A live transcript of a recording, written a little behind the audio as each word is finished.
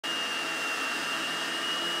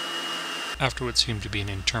After what seemed to be an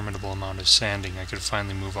interminable amount of sanding, I could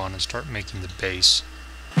finally move on and start making the base.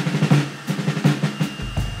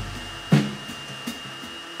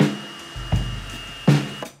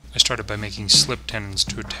 I started by making slip tenons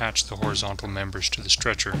to attach the horizontal members to the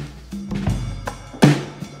stretcher.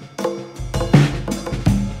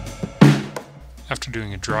 After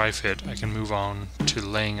doing a dry fit, I can move on to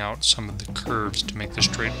laying out some of the curves to make the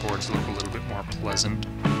straight boards look a little bit more pleasant.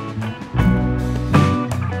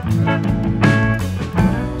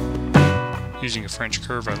 Using a French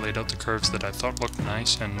curve, I laid out the curves that I thought looked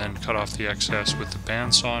nice and then cut off the excess with the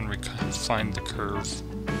bandsaw and refined the curve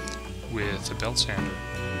with a belt sander.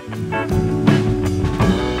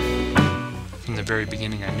 From the very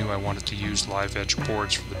beginning, I knew I wanted to use live edge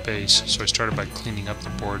boards for the base, so I started by cleaning up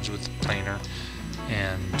the boards with the planer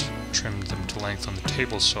and trimmed them to length on the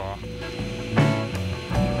table saw.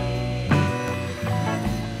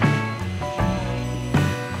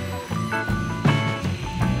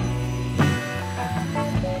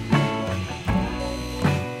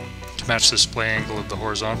 To match the splay angle of the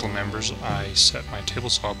horizontal members, I set my table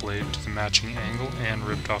saw blade to the matching angle and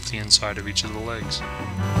ripped off the inside of each of the legs.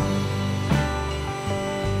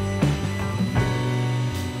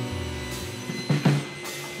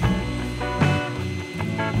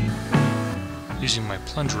 Using my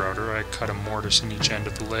plunge router, I cut a mortise in each end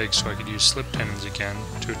of the leg so I could use slip tenons again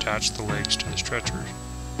to attach the legs to the stretchers.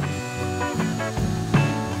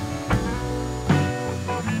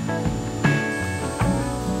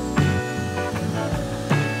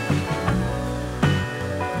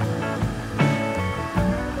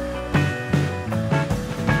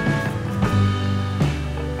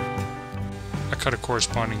 Cut a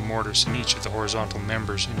corresponding mortise in each of the horizontal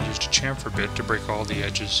members and used a chamfer bit to break all the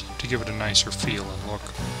edges to give it a nicer feel and look.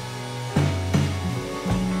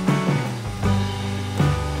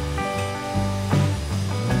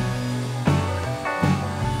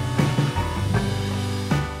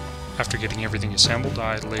 After getting everything assembled,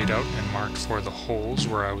 I laid out and marked for the holes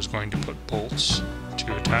where I was going to put bolts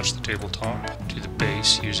to attach the tabletop to the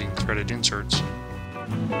base using threaded inserts.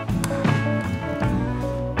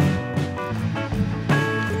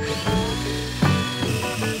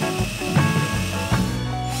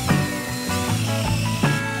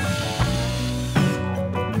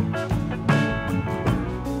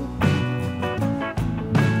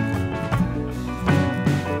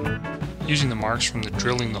 Using the marks from the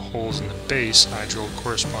drilling the holes in the base, I drilled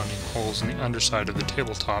corresponding holes in the underside of the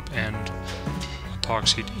tabletop and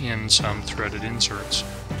epoxied in some threaded inserts.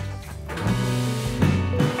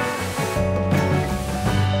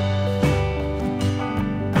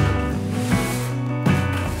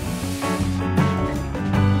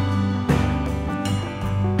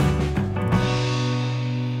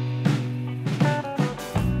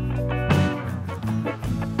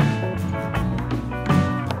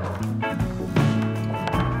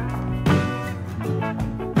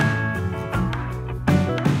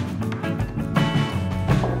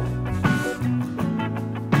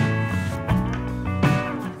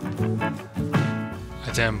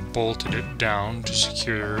 I then bolted it down to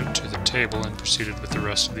secure it to the table and proceeded with the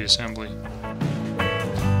rest of the assembly.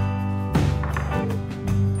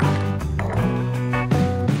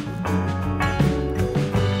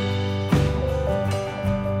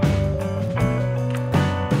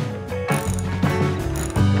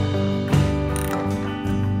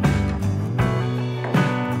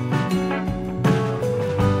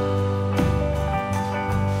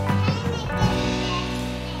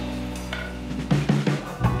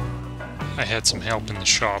 I had some help in the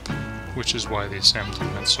shop, which is why the assembly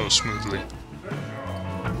went so smoothly.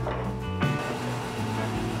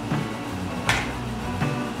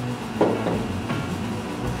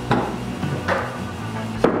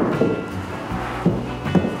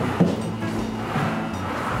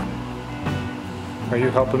 Are you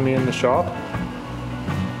helping me in the shop?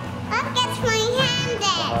 Look at my hand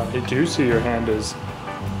is. I do see your hand is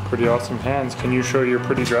pretty awesome hands. Can you show your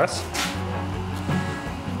pretty dress?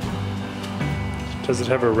 Does it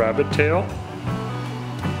have a rabbit tail?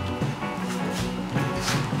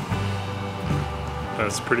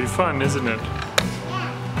 That's pretty fun, isn't it?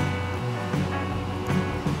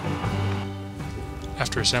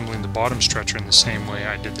 After assembling the bottom stretcher in the same way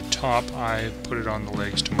I did the top, I put it on the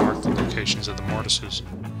legs to mark the locations of the mortises.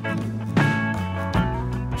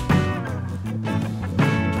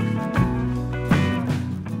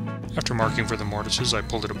 After marking for the mortises, I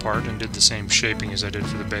pulled it apart and did the same shaping as I did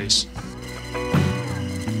for the base.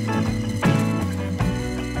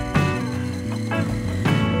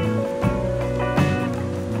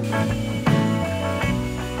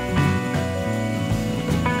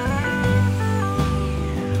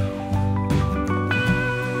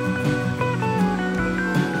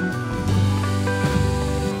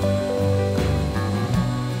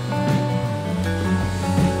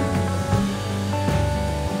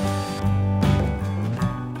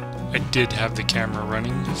 did have the camera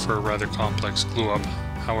running for a rather complex glue-up.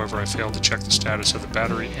 However, I failed to check the status of the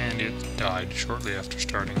battery and it died shortly after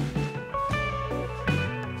starting.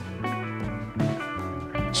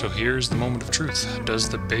 So here's the moment of truth. Does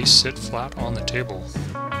the base sit flat on the table?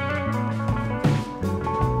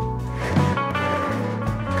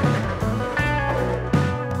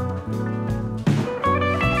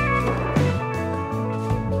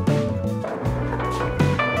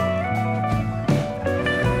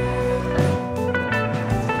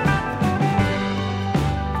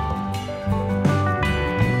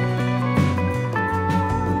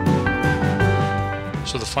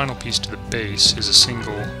 So the final piece to the base is a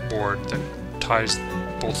single board that ties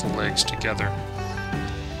both the legs together.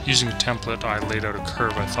 Using a template, I laid out a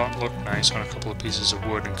curve I thought looked nice on a couple of pieces of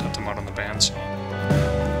wood and cut them out on the bandsaw.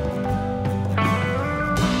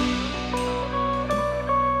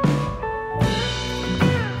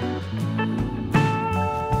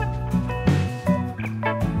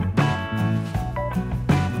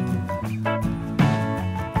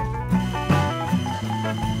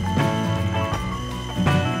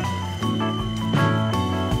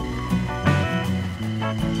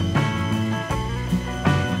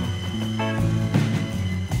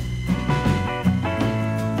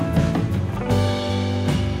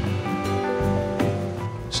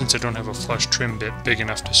 Since I don't have a flush trim bit big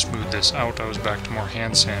enough to smooth this out, I was back to more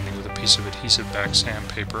hand sanding with a piece of adhesive back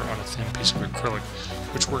sandpaper on a thin piece of acrylic,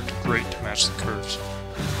 which worked great to match the curves.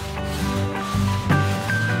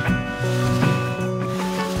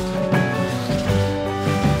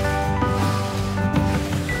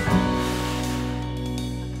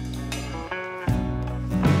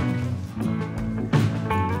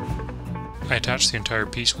 I attached the entire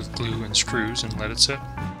piece with glue and screws and let it sit.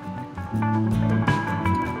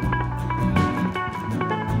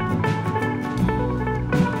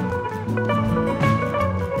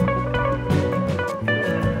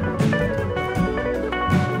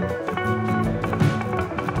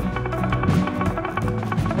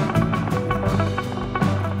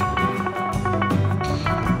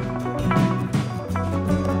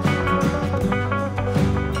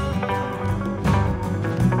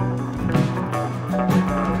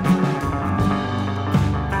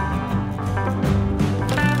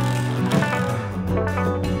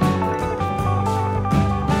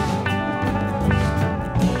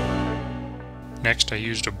 Next, I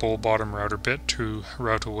used a bowl bottom router bit to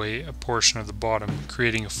route away a portion of the bottom,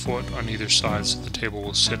 creating a foot on either side so the table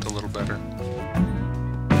will sit a little better.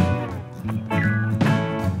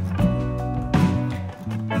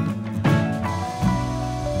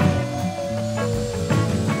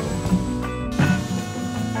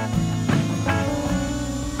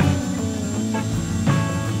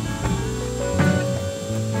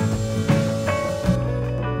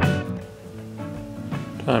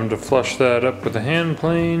 Time to flush that up with a hand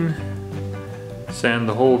plane, sand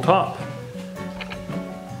the whole top,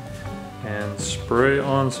 and spray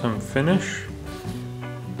on some finish,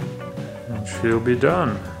 and she'll be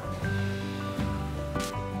done.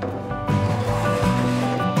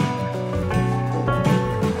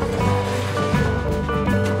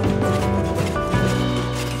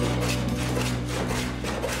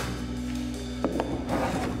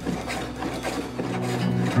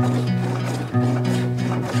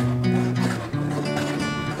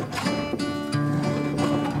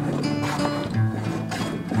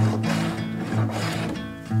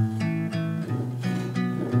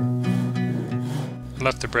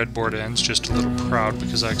 Left the breadboard ends just a little proud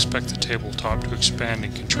because I expect the tabletop to expand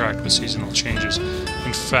and contract with seasonal changes.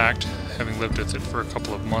 In fact, having lived with it for a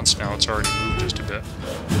couple of months now, it's already moved just a bit.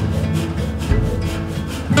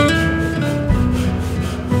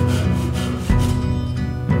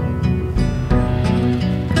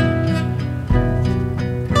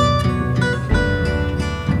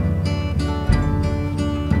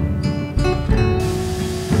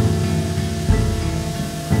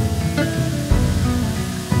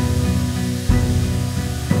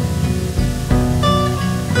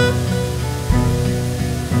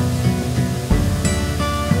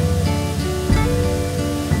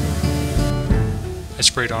 I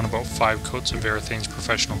sprayed on about 5 coats of Varathane's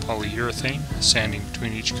Professional Polyurethane, sanding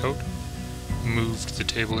between each coat, moved the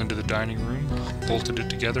table into the dining room, bolted it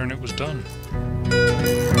together, and it was done.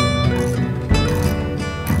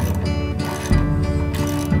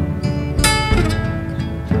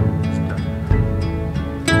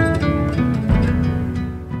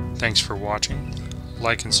 Thanks for watching.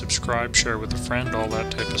 Like and subscribe, share with a friend, all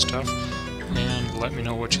that type of stuff, and let me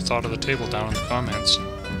know what you thought of the table down in the comments.